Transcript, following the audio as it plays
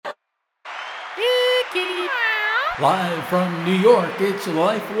Live from New York, it's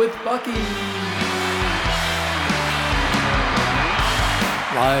Life with Bucky.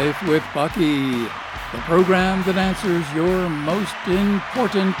 Life with Bucky, the program that answers your most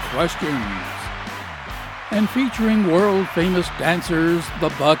important questions. And featuring world-famous dancers, the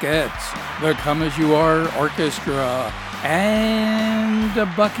Buckettes, the Come As You Are Orchestra, and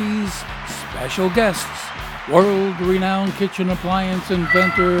Bucky's special guests, world-renowned kitchen appliance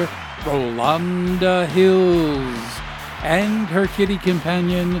inventor Rolanda Hills, and her kitty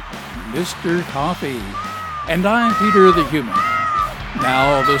companion, Mr. Coffee. And I'm Peter the Human.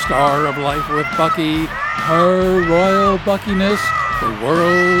 Now the star of Life with Bucky, her royal Buckiness, the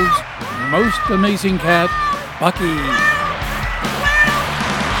world's most amazing cat, Bucky.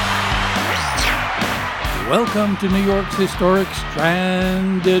 Welcome to New York's historic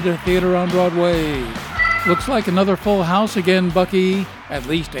Stranded Theater on Broadway. Looks like another full house again, Bucky. At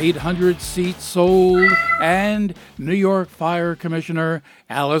least 800 seats sold, and New York Fire Commissioner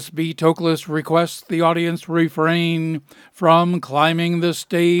Alice B. Toklas requests the audience refrain from climbing the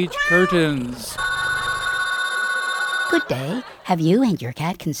stage curtains. Good day. Have you and your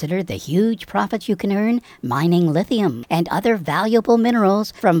cat considered the huge profits you can earn mining lithium and other valuable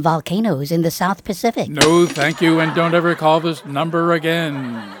minerals from volcanoes in the South Pacific? No, thank you, and don't ever call this number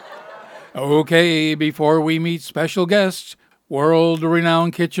again. Okay, before we meet special guests,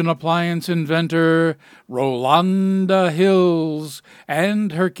 world-renowned kitchen appliance inventor Rolanda Hills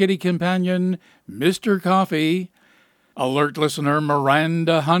and her kitty companion, Mr. Coffee, alert listener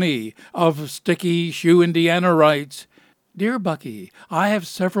Miranda Honey of Sticky Shoe, Indiana writes, Dear Bucky, I have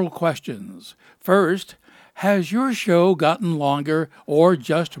several questions. First, has your show gotten longer or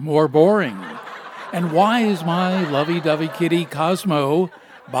just more boring? And why is my lovey-dovey kitty Cosmo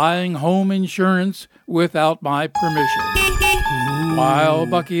buying home insurance without my permission? While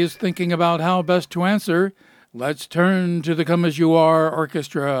Bucky is thinking about how best to answer, let's turn to the Come As You Are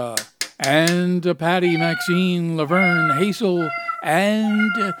Orchestra and Patty, Maxine, Laverne, Hazel,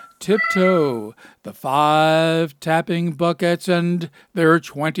 and Tiptoe, the 5 tapping Buckettes and their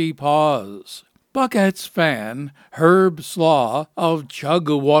 20 paws. Buckettes fan Herb Slaw of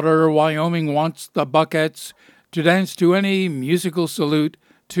Chugwater, Wyoming wants the Buckettes to dance to any musical salute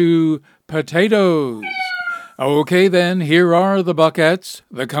to potatoes. Okay then, here are the Buckettes,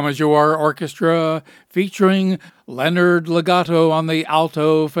 the Come As You Are Orchestra, featuring Leonard Legato on the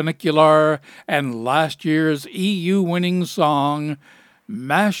alto funicular and last year's EU winning song,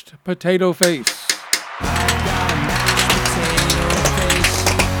 Mashed Potato Face.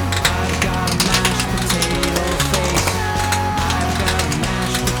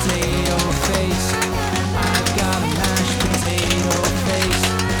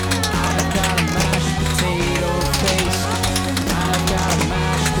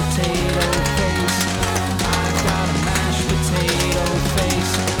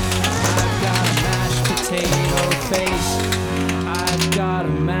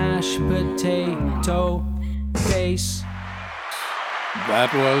 Potato face.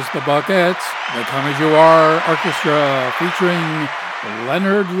 That was the Buckettes, the Come As You Are Orchestra, featuring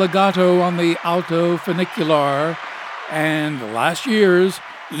Leonard Legato on the alto funicular and last year's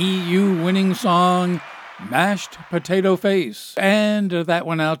EU winning song, Mashed Potato Face. And that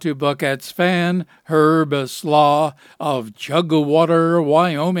went out to Buckettes fan Herb Slaw of Chugwater,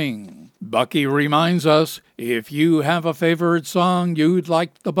 Wyoming. Bucky reminds us, if you have a favorite song you'd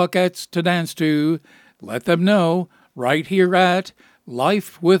like the Buckettes to dance to, let them know right here at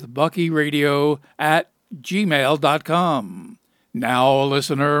lifewithbuckyradio@gmail.com. Now,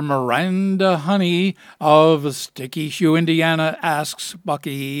 listener Miranda Honey of Sticky Shoe, Indiana asks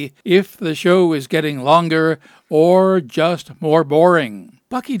Bucky if the show is getting longer or just more boring.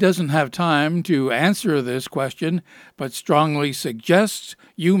 Bucky doesn't have time to answer this question, but strongly suggests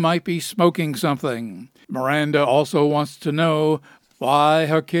you might be smoking something. Miranda also wants to know why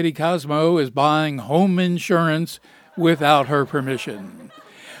her kitty Cosmo is buying home insurance without her permission.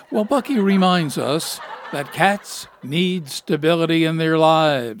 Well, Bucky reminds us that cats need stability in their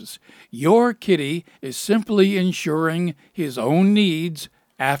lives. Your kitty is simply ensuring his own needs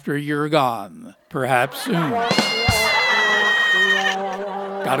after you're gone, perhaps soon.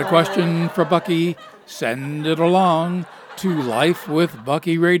 Got a question for Bucky? Send it along to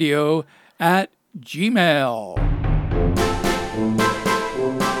lifewithbuckyradio@gmail.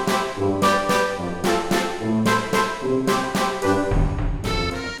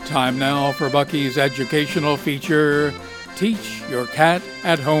 Time now for Bucky's educational feature, Teach Your Cat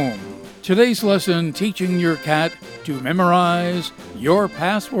at Home. Today's lesson, teaching your cat to memorize your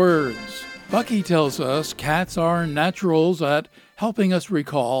passwords. Bucky tells us cats are naturals at helping us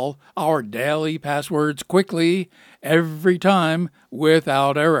recall our daily passwords quickly every time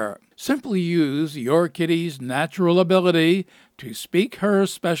without error. Simply use your kitty's natural ability to speak her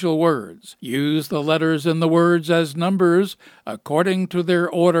special words. Use the letters in the words as numbers according to their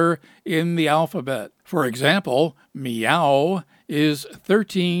order in the alphabet. For example, meow is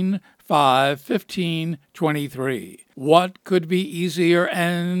 13, 5, 15, 23. What could be easier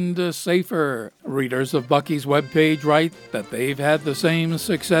and safer? Readers of Bucky's webpage write that they've had the same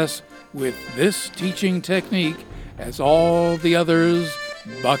success with this teaching technique as all the others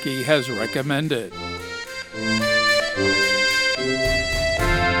Bucky has recommended.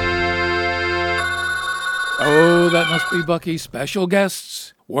 Oh, that must be Bucky's special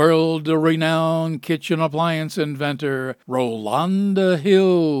guests, world-renowned kitchen appliance inventor Rolanda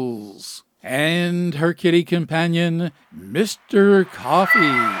Hills, and her kitty companion, Mr. Coffee.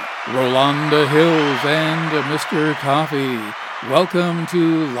 Rolanda Hills and Mr. Coffee, welcome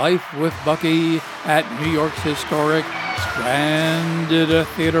to Life with Bucky at New York's historic Stranded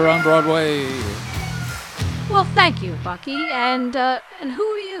Theater on Broadway. Well, thank you, Bucky. And who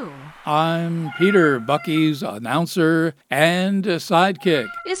are you? I'm Peter, Bucky's announcer and sidekick.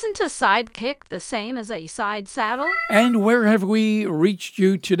 Isn't a sidekick the same as a side saddle? And where have we reached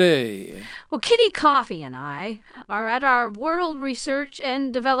you today? Well, Kitty Coffee and I are at our World Research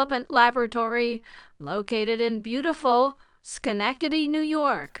and Development Laboratory located in beautiful Schenectady, New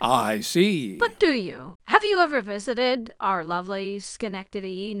York. I see. But do you? Have you ever visited our lovely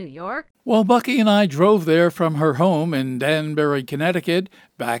Schenectady, New York? Well, Bucky and I drove there from her home in Danbury, Connecticut,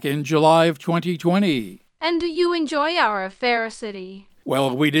 back in July of 2020. And do you enjoy our fair city?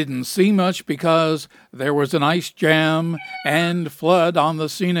 Well, we didn't see much because there was an ice jam and flood on the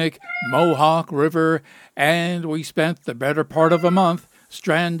scenic Mohawk River, and we spent the better part of a month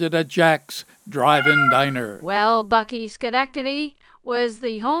stranded at Jack's Drive-In Diner. Well, Bucky, Schenectady was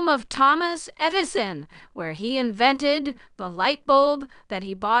the home of Thomas Edison, where he invented the light bulb that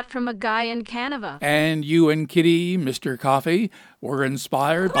he bought from a guy in Canada. And you and Kitty, Mr. Coffee, were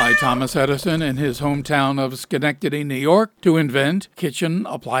inspired by Thomas Edison in his hometown of Schenectady, New York, to invent kitchen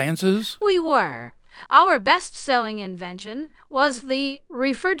appliances? We were. Our best-selling invention was the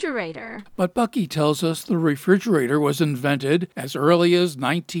refrigerator. But Bucky tells us the refrigerator was invented as early as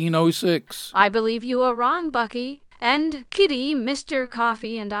 1906. I believe you are wrong, Bucky. And Kitty, Mr.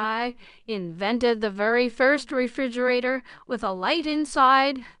 Coffee, and I invented the very first refrigerator with a light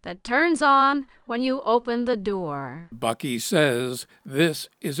inside that turns on when you open the door. Bucky says this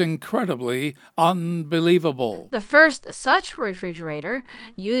is incredibly unbelievable. The first such refrigerator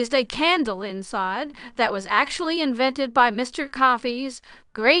used a candle inside that was actually invented by Mr. Coffee's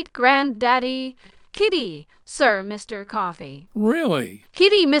great-granddaddy, Kitty, Sir Mr. Coffee. Really?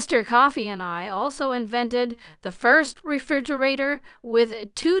 Kitty, Mr. Coffee, and I also invented the first refrigerator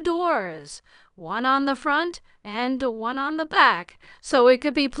with 2 doors, one on the front and one on the back, so it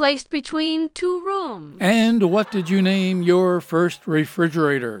could be placed between 2 rooms. And what did you name your first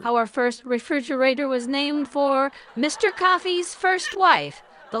refrigerator? Our first refrigerator was named for Mr. Coffee's first wife,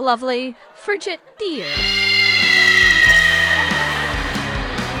 the lovely Frigid Deer.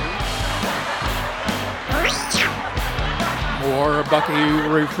 More Bucky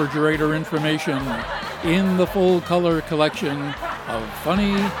refrigerator information in the full color collection of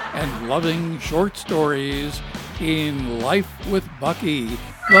funny and loving short stories in Life with Bucky,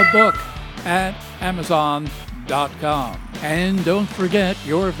 the book, at Amazon.com. And don't forget,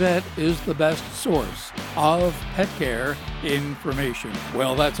 your vet is the best source of pet care information.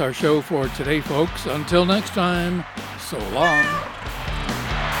 Well, that's our show for today, folks. Until next time, so long.